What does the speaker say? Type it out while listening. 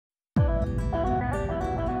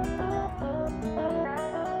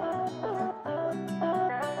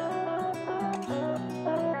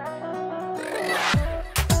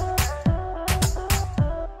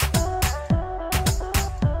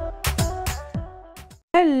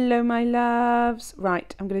Hello my loves.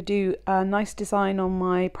 Right, I'm going to do a nice design on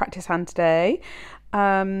my practice hand today.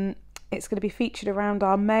 It's going to be featured around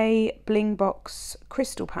our May Bling Box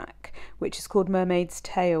crystal pack, which is called Mermaid's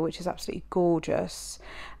Tale, which is absolutely gorgeous.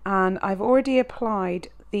 And I've already applied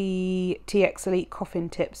the TX Elite coffin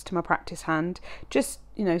tips to my practice hand, just,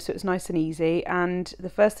 so it's nice and easy. And the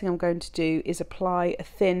first thing I'm going to do is apply a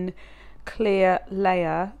thin, clear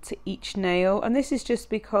layer to each nail. And this is just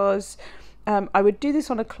because I would do this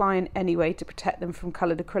on a client anyway to protect them from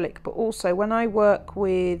coloured acrylic, but also when I work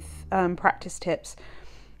with practice tips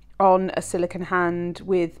on a silicone hand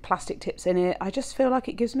with plastic tips in it, I just feel like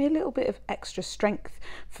it gives me a little bit of extra strength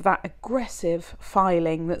for that aggressive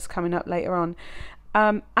filing that's coming up later on.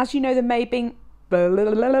 As you know, the May Bling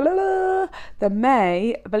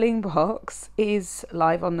Box is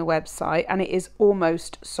live on the website and it is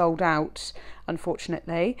almost sold out,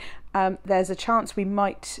 unfortunately. There's a chance we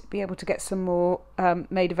might be able to get some more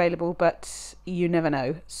made available, but you never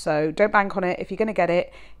know. So don't bank on it. If you're going to get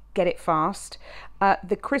it fast.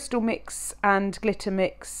 The crystal mix and glitter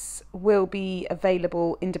mix will be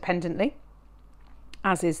available independently,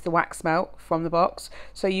 as is the wax melt from the box.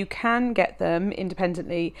 So you can get them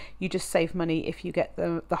independently. You just save money if you get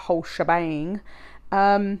the whole shebang.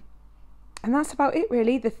 And that's about it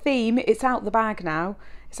really. The theme, it's out the bag now.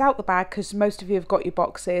 It's out the bag because most of you have got your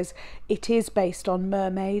boxes. It is based on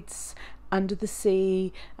mermaids under the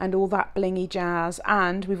sea and all that blingy jazz.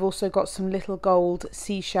 And we've also got some little gold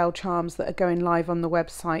seashell charms that are going live on the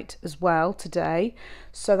website as well today.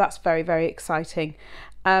 So that's very, very exciting.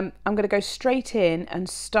 I'm going to go straight in and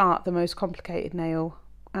start the most complicated nail.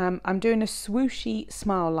 I'm doing a swooshy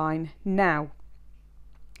smile line. Now,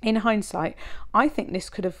 in hindsight, I think this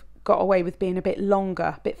could have got away with being a bit longer,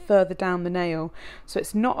 a bit further down the nail. So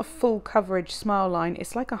it's not a full coverage smile line,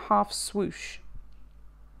 it's like a half swoosh.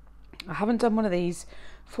 I haven't done one of these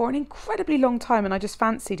for an incredibly long time and I just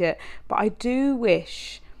fancied it, but I do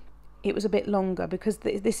wish it was a bit longer because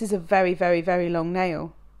this is a very, very, very long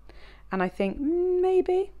nail. And I think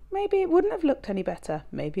maybe it wouldn't have looked any better.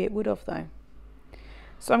 Maybe it would have though.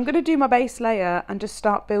 So I'm going to do my base layer and just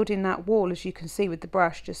start building that wall, as you can see with the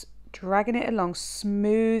brush, just dragging it along,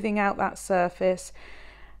 smoothing out that surface.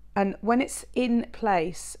 And when it's in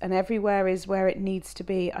place and everywhere is where it needs to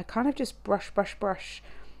be, I kind of just brush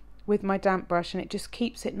with my damp brush and it just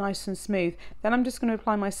keeps it nice and smooth. Then I'm just going to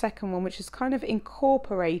apply my second one, which is kind of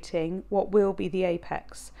incorporating what will be the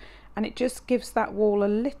apex. And it just gives that wall a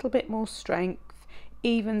little bit more strength,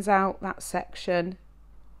 evens out that section.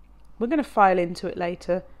 We're going to file into it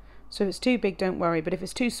later, so if it's too big, don't worry, but if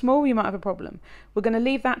it's too small, you might have a problem. We're going to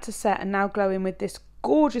leave that to set and now glow in with this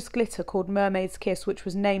gorgeous glitter called Mermaid's Kiss, which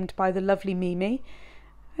was named by the lovely Mimi.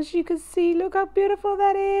 As you can see, look how beautiful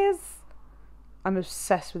that is. I'm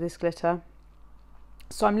obsessed with this glitter.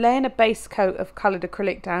 So I'm laying a base coat of coloured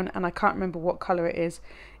acrylic down, and I can't remember what colour it is.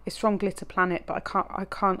 It's from Glitter Planet, but I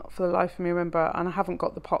can't for the life of me remember, and I haven't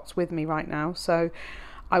got the pots with me right now, so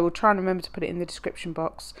I will try and remember to put it in the description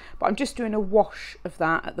box. But I'm just doing a wash of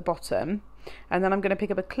that at the bottom, and then I'm going to pick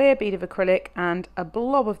up a clear bead of acrylic and a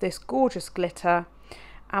blob of this gorgeous glitter,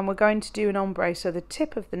 and we're going to do an ombre, so the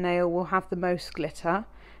tip of the nail will have the most glitter,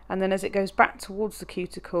 and then as it goes back towards the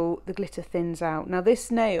cuticle, the glitter thins out. Now this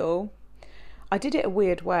nail, I did it a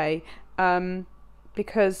weird way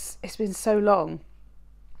because it's been so long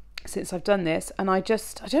since I've done this, and I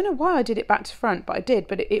don't know why I did it back to front, but I did,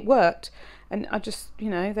 but it worked. And I just,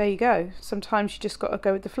 there you go. Sometimes you just got to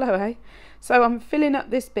go with the flow, eh? So I'm filling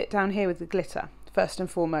up this bit down here with the glitter, first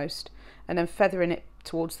and foremost, and then feathering it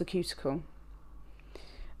towards the cuticle.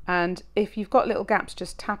 And if you've got little gaps,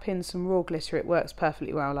 just tap in some raw glitter. It works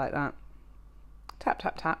perfectly well like that. Tap,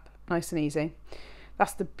 tap, tap. Nice and easy.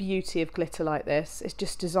 That's the beauty of glitter like this. It's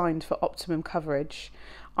just designed for optimum coverage.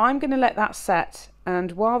 I'm going to let that set,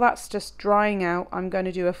 and while that's just drying out, I'm going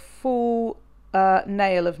to do a full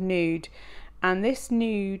nail of nude. And this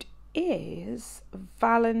nude is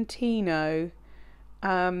Valentino,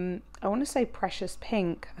 I want to say Precious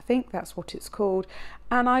Pink. I think that's what it's called.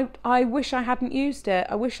 And I wish I hadn't used it.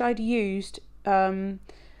 I wish I'd used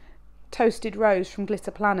Toasted Rose from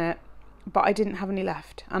Glitter Planet, but I didn't have any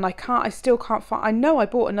left, and I still can't find. I know I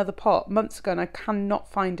bought another pot months ago and I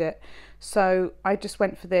cannot find it, so I just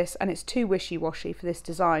went for this, and it's too wishy-washy for this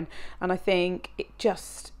design, and I think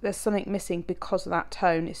there's something missing because of that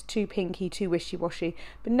tone. It's too pinky, too wishy-washy,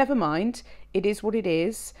 but never mind, it is what it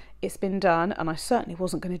is. It's been done, and I certainly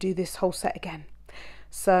wasn't going to do this whole set again.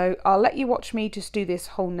 So I'll let you watch me just do this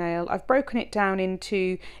whole nail. I've broken it down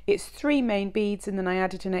into its 3 main beads, and then I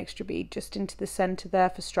added an extra bead just into the centre there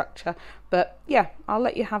for structure. But yeah, I'll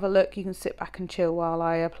let you have a look. You can sit back and chill while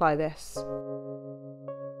I apply this.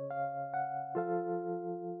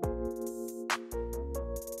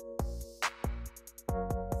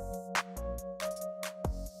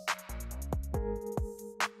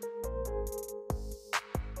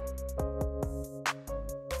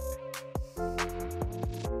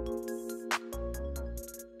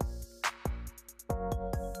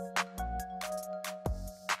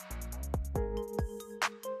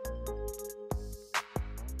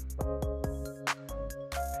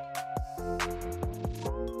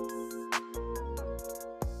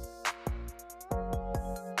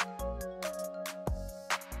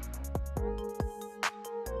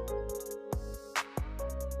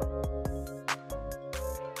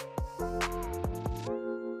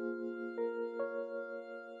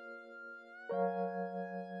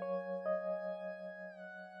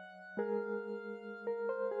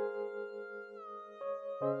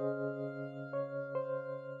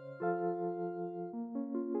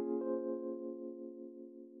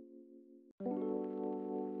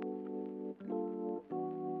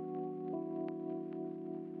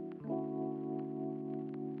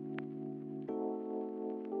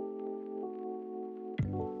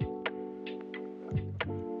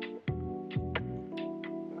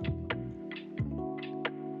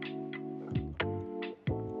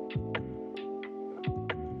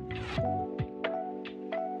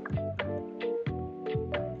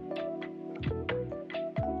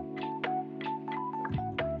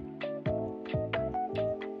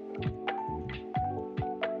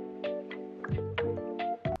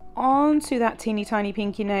 onto that teeny tiny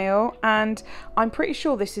pinky nail, and I'm pretty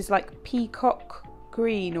sure this is like peacock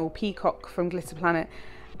green or peacock from Glitter Planet.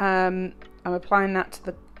 I'm applying that to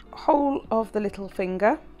the whole of the little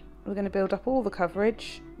finger. We're going to build up all the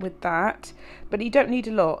coverage with that, but you don't need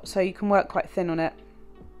a lot, so you can work quite thin on it,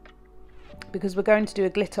 because we're going to do a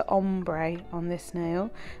glitter ombre on this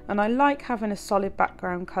nail, and I like having a solid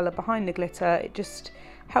background colour behind the glitter. It just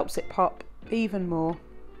helps it pop even more.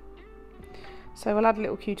 So we'll add a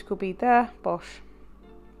little cuticle bead there, bosh.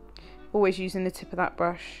 Always using the tip of that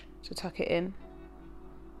brush to tuck it in.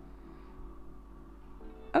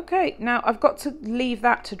 Okay, now I've got to leave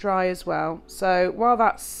that to dry as well. So while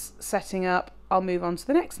that's setting up, I'll move on to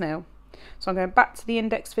the next nail. So I'm going back to the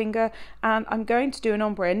index finger, and I'm going to do an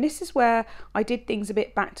ombre, and this is where I did things a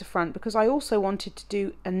bit back to front, because I also wanted to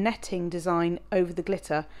do a netting design over the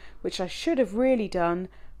glitter, which I should have really done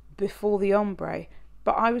before the ombre,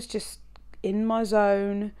 but I was just in my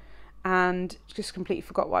zone and just completely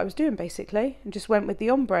forgot what I was doing basically, and just went with the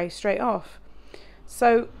ombre straight off.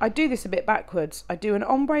 So I do this a bit backwards. I do an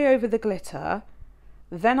ombre over the glitter,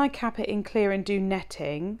 then I cap it in clear and do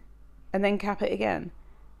netting, and then cap it again.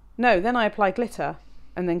 No, then I apply glitter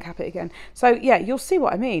and then cap it again. So yeah, you'll see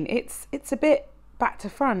what I mean. It's a bit back to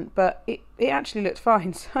front, but it actually looks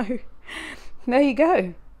fine. So there you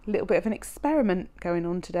go. A little bit of an experiment going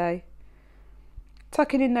on today.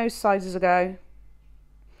 Tucking in those sides as I go.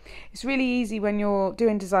 It's really easy when you're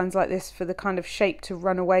doing designs like this for the kind of shape to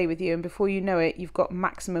run away with you, and before you know it, you've got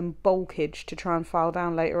maximum bulkage to try and file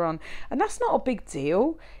down later on. And that's not a big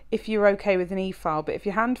deal if you're okay with an e-file, but if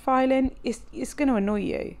you're hand filing, it's going to annoy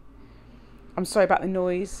you. I'm sorry about the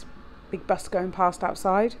noise. Big bus going past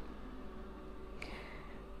outside.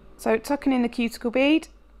 So tucking in the cuticle bead,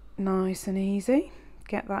 nice and easy.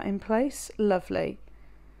 Get that in place, lovely.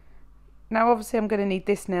 Now obviously I'm going to need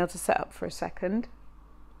this nail to set up for a second.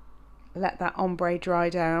 Let that ombre dry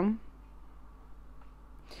down.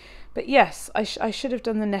 But yes, I should have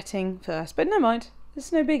done the netting first, but never mind,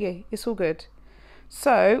 it's no biggie, it's all good.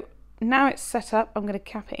 So now it's set up, I'm going to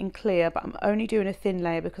cap it in clear, but I'm only doing a thin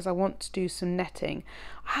layer because I want to do some netting.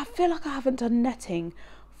 I feel like I haven't done netting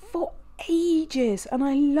for ages, and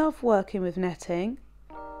I love working with netting.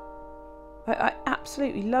 I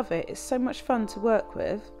absolutely love it, it's so much fun to work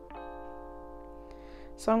with.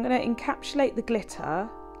 So I'm going to encapsulate the glitter.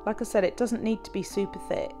 Like I said, it doesn't need to be super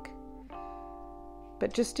thick,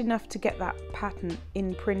 but just enough to get that pattern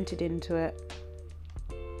imprinted into it.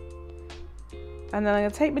 And then I'm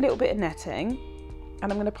going to take my little bit of netting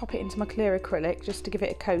and I'm going to pop it into my clear acrylic just to give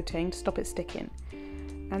it a coating to stop it sticking.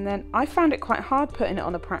 And then I found it quite hard putting it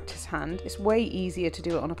on a practice hand. It's way easier to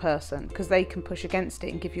do it on a person because they can push against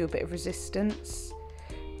it and give you a bit of resistance.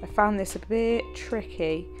 I found this a bit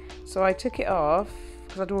tricky, so I took it off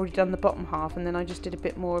because I'd already done the bottom half, and then I just did a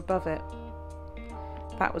bit more above it.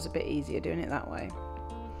 That was a bit easier doing it that way.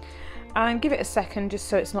 And give it a second just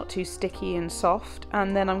so it's not too sticky and soft,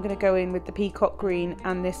 and then I'm going to go in with the peacock green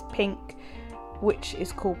and this pink, which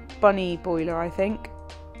is called Bunny Boiler, I think.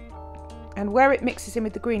 And where it mixes in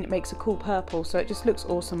with the green, it makes a cool purple, so it just looks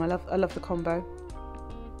awesome. I love the combo.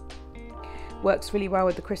 Works really well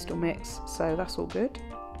with the crystal mix, so that's all good.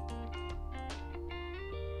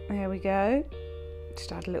 There we go.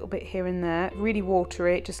 Just add a little bit here and there. Really water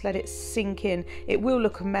it, just let it sink in. It will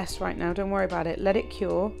look a mess right now, don't worry about it. Let it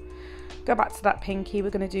cure. Go back to that pinky. We're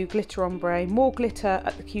going to do glitter ombre. More glitter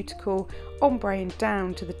at the cuticle, ombre and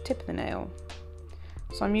down to the tip of the nail.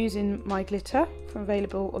 So I'm using my glitter from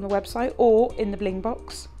available on the website or in the Bling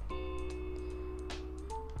Box.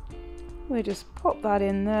 We'll just pop that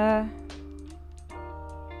in there.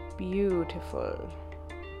 Beautiful.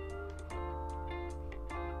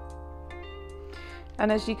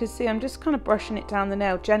 And as you can see, I'm just kind of brushing it down the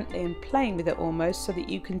nail gently and playing with it almost, so that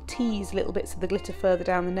you can tease little bits of the glitter further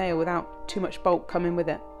down the nail without too much bulk coming with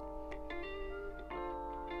it.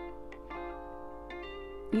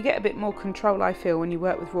 You get a bit more control, I feel, when you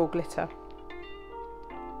work with raw glitter.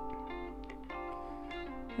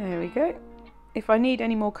 There we go. If I need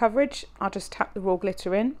any more coverage, I'll just tap the raw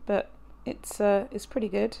glitter in, but it's pretty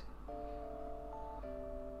good.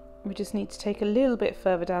 We just need to take a little bit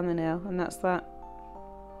further down the nail, and that's that.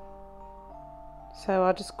 So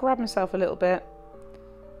I'll just grab myself a little bit,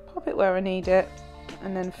 pop it where I need it,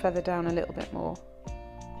 and then feather down a little bit more.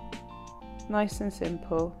 Nice and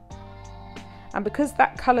simple. And because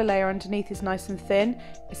that colour layer underneath is nice and thin,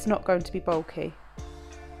 it's not going to be bulky.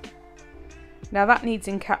 Now that needs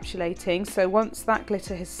encapsulating, so once that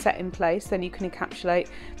glitter has set in place, then you can encapsulate.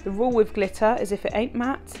 The rule with glitter is if it ain't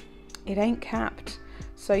matte, it ain't capped.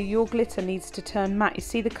 So your glitter needs to turn matte. You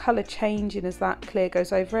see the colour changing as that clear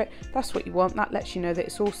goes over it? That's what you want. That lets you know that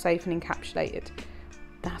it's all safe and encapsulated.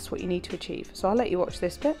 That's what you need to achieve. So I'll let you watch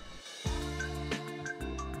this bit.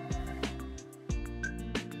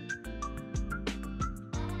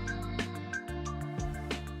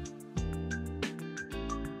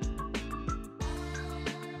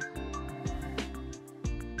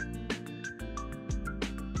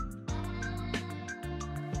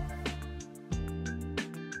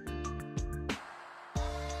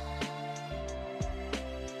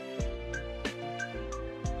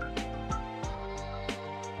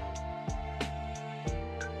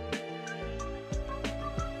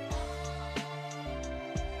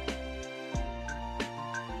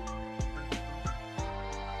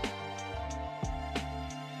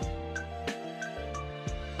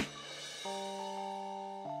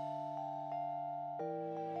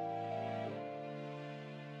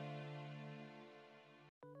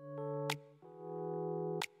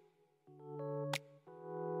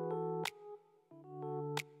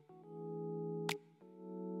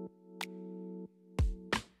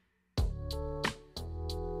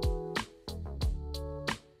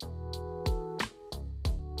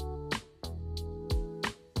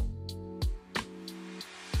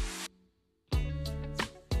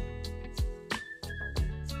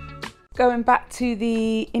 Going back to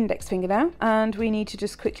the index finger now, and we need to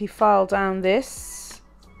just quickly file down this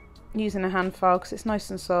using a hand file because it's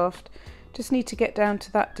nice and soft. Just need to get down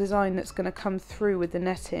to that design that's going to come through with the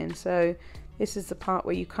netting. So this is the part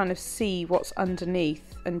where you kind of see what's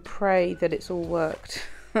underneath and pray that it's all worked.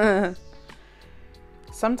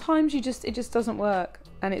 Sometimes it just doesn't work,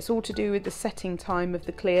 and it's all to do with the setting time of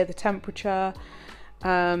the clear, the temperature,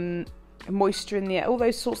 moisture in the air, all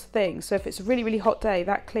those sorts of things. So if it's a really, really hot day,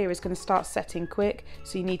 that clear is going to start setting quick,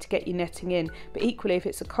 so you need to get your netting in. But equally, if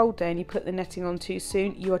it's a cold day and you put the netting on too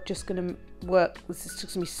soon, you are just going to work, this is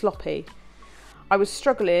just going to be sloppy. I was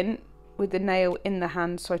struggling with the nail in the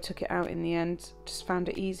hand, so I took it out in the end. Just found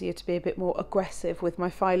it easier to be a bit more aggressive with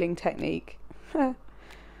my filing technique.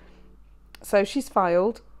 So she's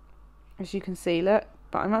filed, as you can see, look,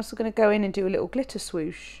 but I'm also going to go in and do a little glitter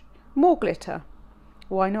swoosh. More glitter.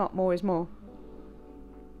 Why not? More is more.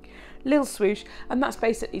 Little swoosh, and that's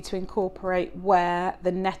basically to incorporate where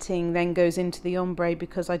the netting then goes into the ombre,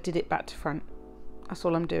 because I did it back to front. That's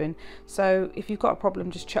all I'm doing. So if you've got a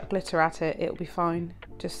problem, just chuck glitter at it, it'll be fine.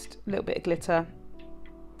 Just a little bit of glitter.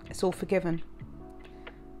 It's all forgiven.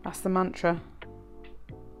 That's the mantra.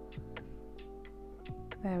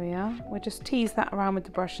 There we are. We'll just tease that around with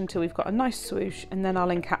the brush until we've got a nice swoosh, and then I'll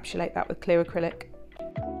encapsulate that with clear acrylic.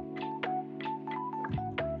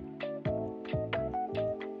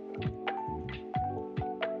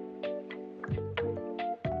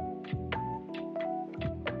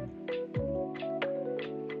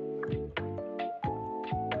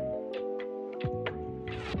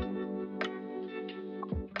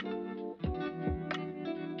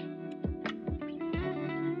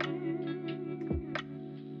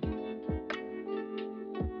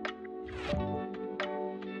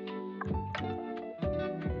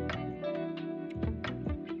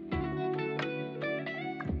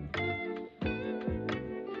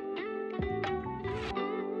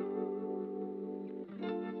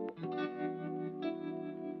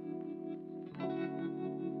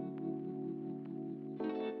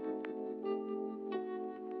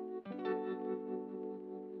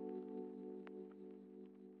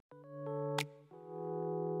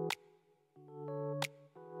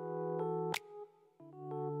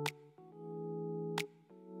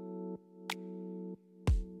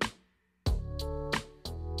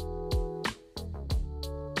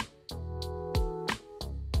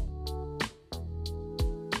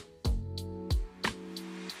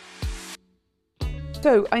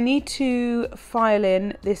 So I need to file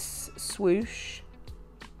in this swoosh.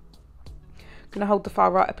 I'm going to hold the file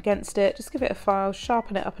right up against it, just give it a file,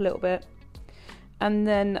 sharpen it up a little bit, and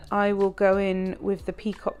then I will go in with the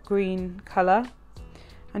peacock green colour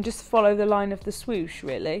and just follow the line of the swoosh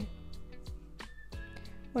really.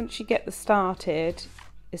 Once you get the started,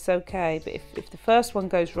 it's okay, but if the first one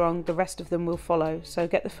goes wrong, the rest of them will follow. So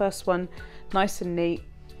get the first one nice and neat,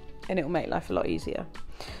 and it will make life a lot easier.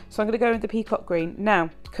 So I'm going to go with the peacock green.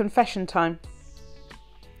 Now, confession time.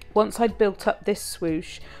 Once I'd built up this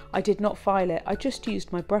swoosh, I did not file it. I just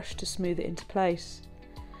used my brush to smooth it into place.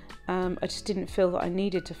 I just didn't feel that I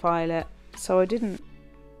needed to file it, so I didn't.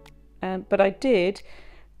 But I did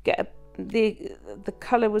get the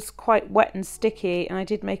colour was quite wet and sticky, and I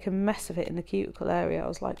did make a mess of it in the cuticle area. I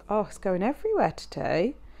was like, oh, it's going everywhere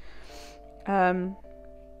today. I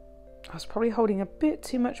was probably holding a bit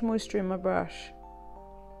too much moisture in my brush.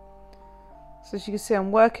 So as you can see,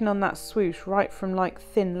 I'm working on that swoosh right from like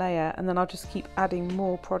thin layer, and then I'll just keep adding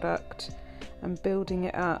more product and building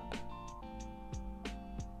it up.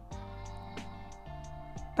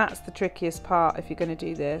 That's the trickiest part if you're going to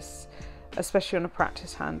do this, especially on a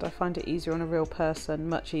practice hand. I find it easier on a real person,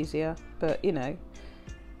 much easier, but you know,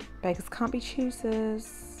 beggars can't be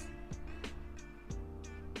choosers.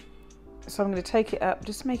 So I'm going to take it up,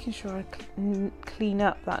 just making sure I clean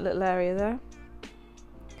up that little area there.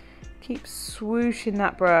 Keep swooshing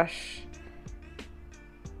that brush.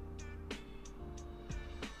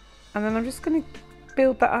 And then I'm just going to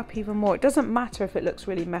build that up even more. It doesn't matter if it looks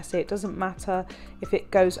really messy. It doesn't matter if it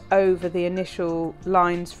goes over the initial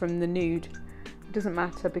lines from the nude. It doesn't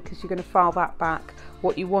matter, because you're going to file that back.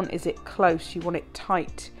 What you want is it close. You want it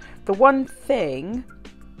tight. The one thing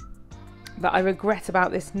that I regret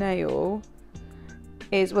about this nail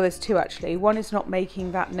is, well, there's two actually. One is not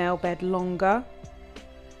making that nail bed longer.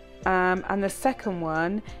 And the second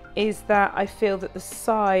one is that I feel that the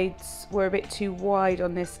sides were a bit too wide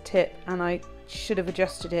on this tip, and I should have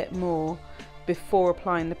adjusted it more before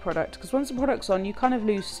applying the product, because once the product's on you kind of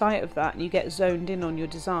lose sight of that and you get zoned in on your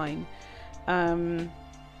design. But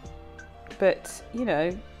you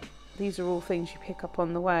know, these are all things you pick up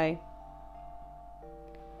on the way.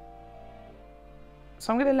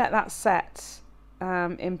 So I'm going to let that set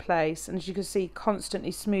in place, and as you can see,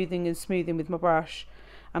 constantly smoothing and smoothing with my brush,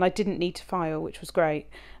 and I didn't need to file, which was great.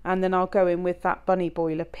 And then I'll go in with that bunny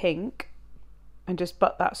boiler pink and just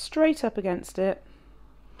butt that straight up against it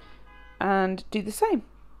and do the same.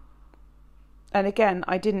 And again,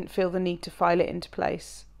 I didn't feel the need to file it into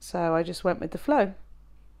place, so I just went with the flow.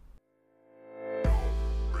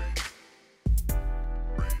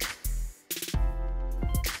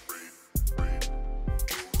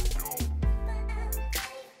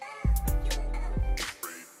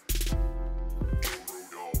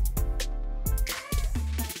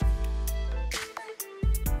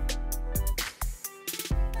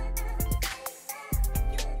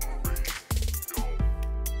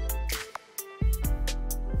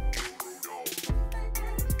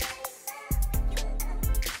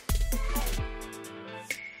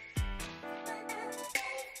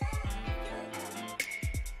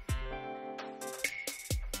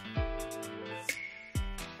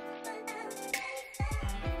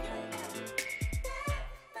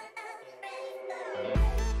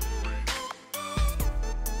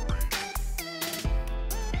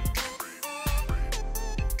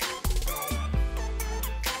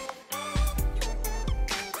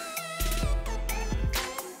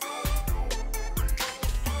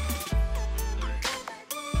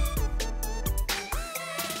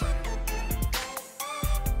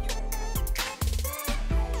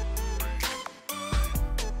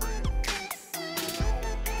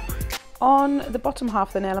 On the bottom half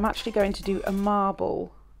of the nail, I'm actually going to do a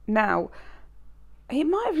marble. Now, it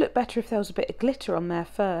might have looked better if there was a bit of glitter on there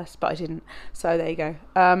first, but I didn't. So there you go.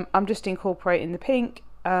 I'm just incorporating the pink,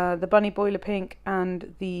 the bunny boiler pink,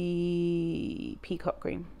 and the peacock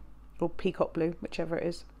green, or peacock blue, whichever it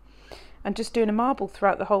is. And just doing a marble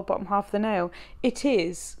throughout the whole bottom half of the nail. It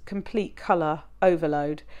is complete colour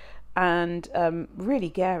overload and really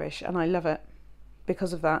garish, and I love it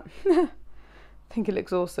because of that. I think it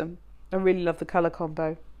looks awesome. I really love the colour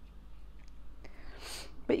combo.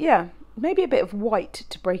 But yeah, maybe a bit of white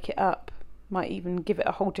to break it up might even give it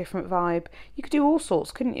a whole different vibe. You could do all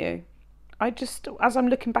sorts, couldn't you? As I'm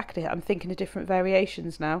looking back at it, I'm thinking of different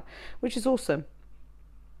variations now, which is awesome.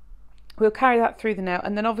 We'll carry that through the nail,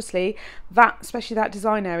 and then obviously that, especially that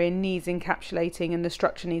design area, needs encapsulating, and the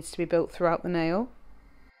structure needs to be built throughout the nail.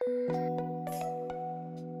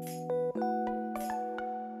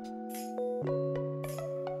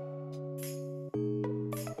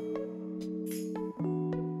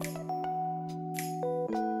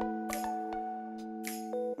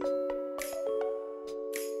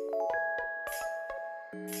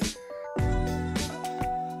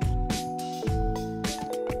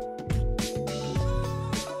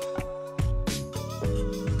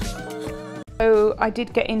 So I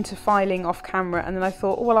did get into filing off camera, and then I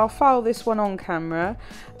thought, oh, well, I'll file this one on camera.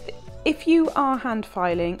 If you are hand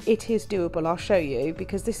filing, it is doable. I'll show you,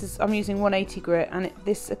 because I'm using 180 grit, and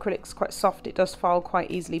this acrylic's quite soft. It does file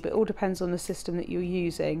quite easily, but it all depends on the system that you're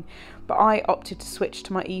using. But I opted to switch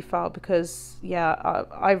to my e-file because, yeah,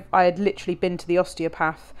 I had literally been to the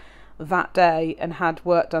osteopath that day and had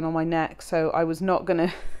work done on my neck, so I was not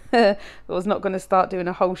gonna start doing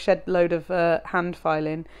a whole shed load of hand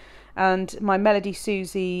filing. And my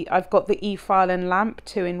Melodysusie, I've got the e-file and lamp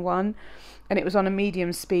 2-in-1, and it was on a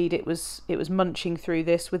medium speed. It was munching through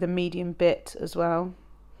this with a medium bit as well.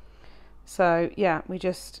 So yeah, we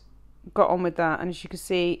just got on with that, and as you can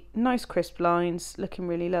see, nice crisp lines, looking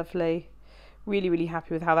really lovely. Really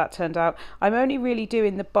happy with how that turned out. I'm only really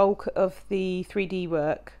doing the bulk of the 3D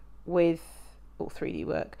work with, or 3D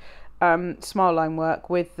work, smile line work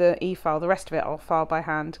with the e-file. The rest of it I'll file by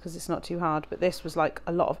hand because it's not too hard, but this was like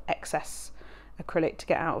a lot of excess acrylic to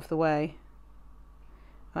get out of the way.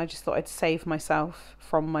 I just thought I'd save myself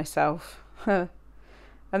from myself. And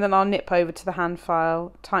then I'll nip over to the hand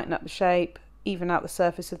file, tighten up the shape, even out the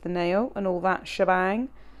surface of the nail and all that shebang.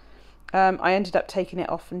 I ended up taking it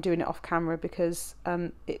off and doing it off camera because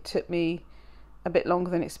it took me a bit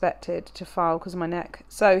longer than expected to file because of my neck.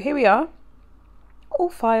 So here we are, all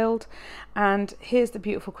filed, and here's the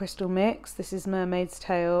beautiful crystal mix. This is Mermaid's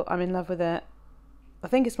Tale. I'm in love with it. I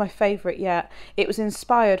think it's my favourite yet. It was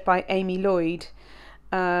inspired by Amy Lloyd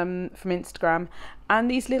from Instagram,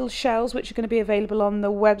 and these little shells which are going to be available on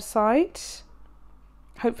the website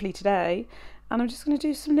hopefully today. And I'm just going to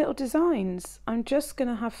do some little designs. I'm just going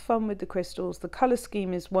to have fun with the crystals. The colour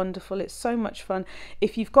scheme is wonderful. It's so much fun.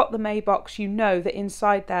 If you've got the May box, you know that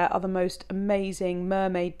inside there are the most amazing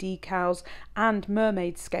mermaid decals and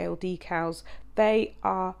mermaid scale decals. They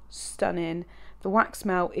are stunning. The wax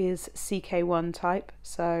melt is CK1 type,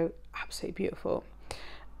 so absolutely beautiful.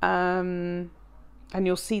 And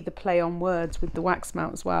you'll see the play on words with the wax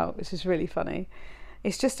melt as well, which is really funny.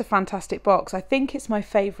 It's just a fantastic box. I think it's my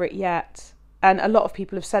favourite yet. And a lot of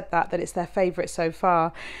people have said that it's their favourite so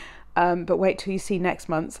far. But wait till you see next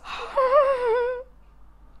month's. It's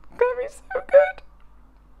going to be so good.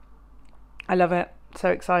 I love it. So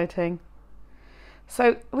exciting.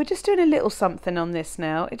 So we're just doing a little something on this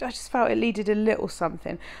nail. I just felt it needed a little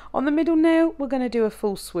something. On the middle nail, we're going to do a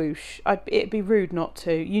full swoosh. It'd be rude not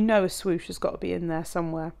to. You know a swoosh has got to be in there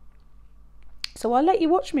somewhere. So I'll let you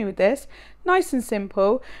watch me with this. Nice and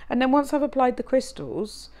simple. And then once I've applied the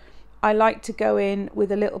crystals, I like to go in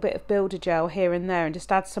with a little bit of builder gel here and there and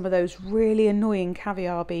just add some of those really annoying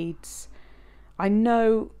caviar beads. I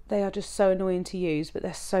know they are just so annoying to use, but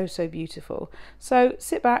they're so beautiful. So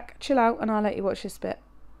sit back, chill out, and I'll let you watch this bit.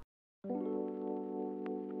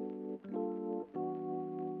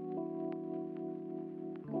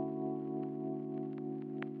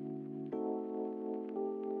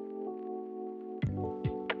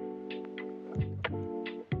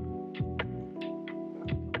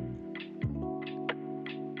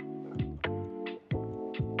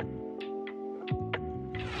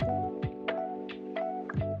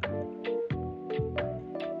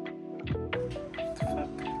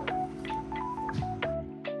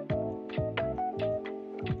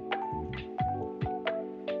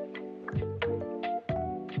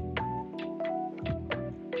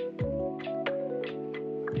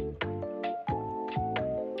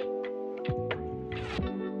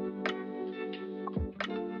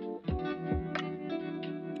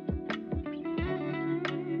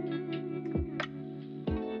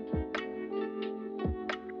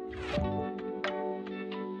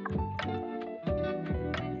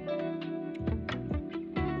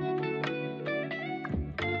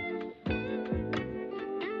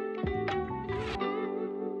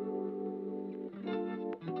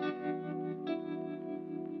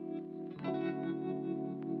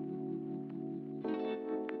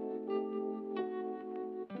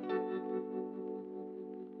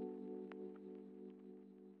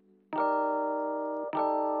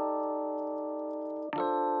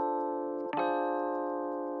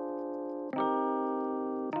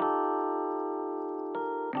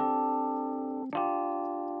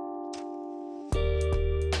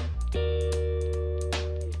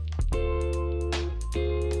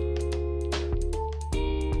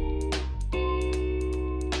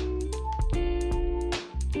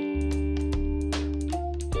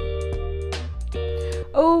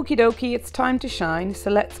 Okie dokie, it's time to shine. So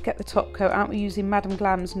let's get the top coat out. We're using Madam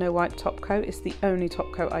Glam's No Wipe top coat. It's the only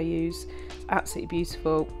top coat I use. It's absolutely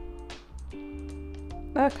beautiful.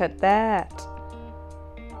 Look at that.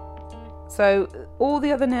 So all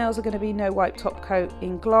the other nails are going to be No Wipe top coat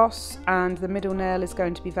in gloss, and the middle nail is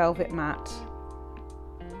going to be velvet matte.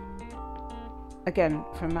 Again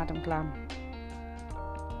from Madam Glam.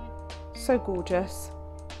 So gorgeous.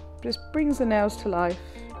 Just brings the nails to life.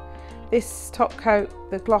 This top coat,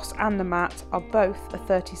 the gloss and the matte, are both a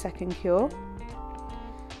 30-second cure.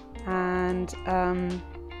 And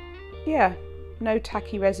yeah, no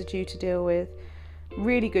tacky residue to deal with.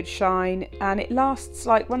 Really good shine, and it lasts,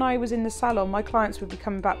 like when I was in the salon, my clients would be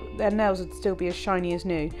coming back, their nails would still be as shiny as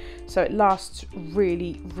new. So it lasts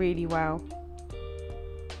really well.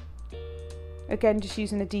 Again, just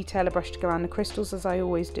using a detailer brush to go around the crystals as I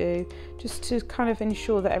always do, just to kind of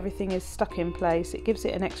ensure that everything is stuck in place. It gives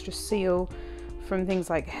it an extra seal from things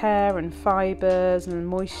like hair and fibres and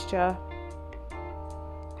moisture.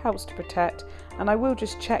 Helps to protect. And I will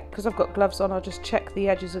just check, because I've got gloves on, I'll just check the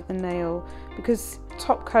edges of the nail, because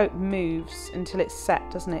top coat moves until it's set,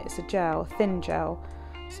 doesn't it? It's a gel, a thin gel.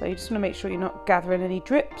 So you just want to make sure you're not gathering any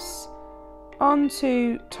drips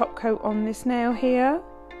onto top coat on this nail here.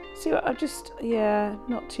 See what yeah,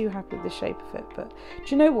 not too happy with the shape of it, but do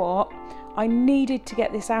you know what? I needed to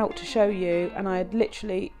get this out to show you, and I had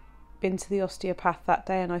literally been to the osteopath that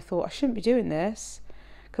day and I thought I shouldn't be doing this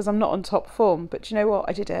because I'm not on top form, but do you know what?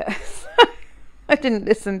 I did it. I didn't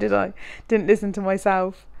listen, did I? Didn't listen to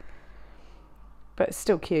myself. But it's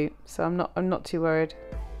still cute, so I'm not too worried.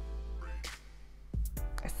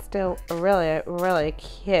 It's still really, really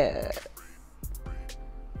cute.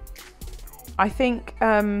 I think,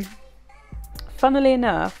 funnily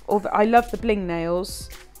enough, I love the bling nails,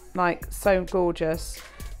 like so gorgeous.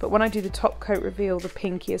 But when I do the top coat reveal, the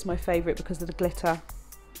pinky is my favourite because of the glitter.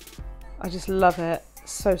 I just love it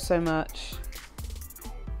so, so much.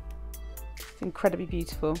 It's incredibly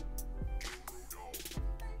beautiful.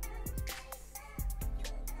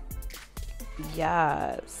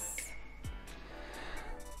 Yes.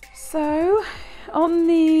 So, on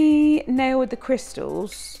the nail with the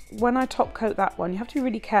crystals, when I top coat that one, you have to be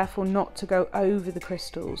really careful not to go over the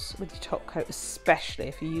crystals with your top coat, especially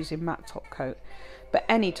if you're using matte top coat. But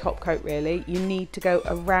any top coat really, you need to go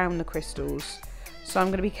around the crystals. So I'm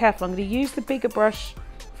going to be careful. I'm going to use the bigger brush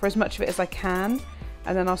for as much of it as I can,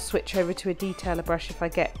 and then I'll switch over to a detailer brush if I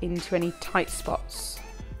get into any tight spots.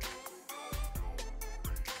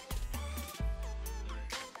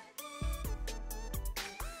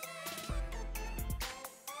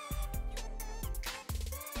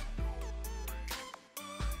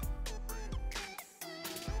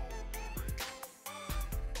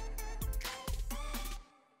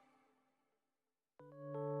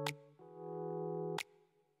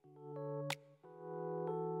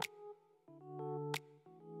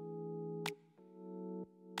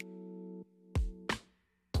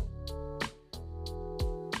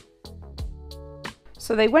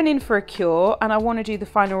 So they went in for a cure, and I want to do the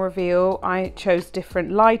final reveal. I chose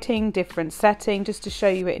different lighting, different setting, just to show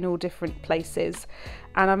you it in all different places.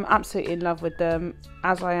 And I'm absolutely in love with them,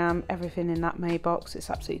 as I am everything in that May box. It's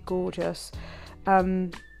absolutely gorgeous. Here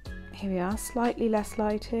we are, slightly less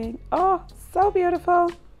lighting. Oh, so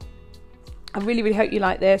beautiful. I really, really hope you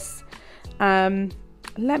like this.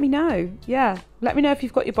 Let me know. Yeah, let me know if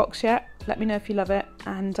you've got your box yet. Let me know if you love it,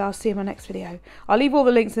 and I'll see you in my next video. I'll leave all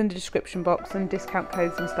the links in the description box and discount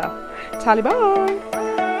codes and stuff. Tally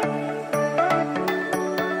bye!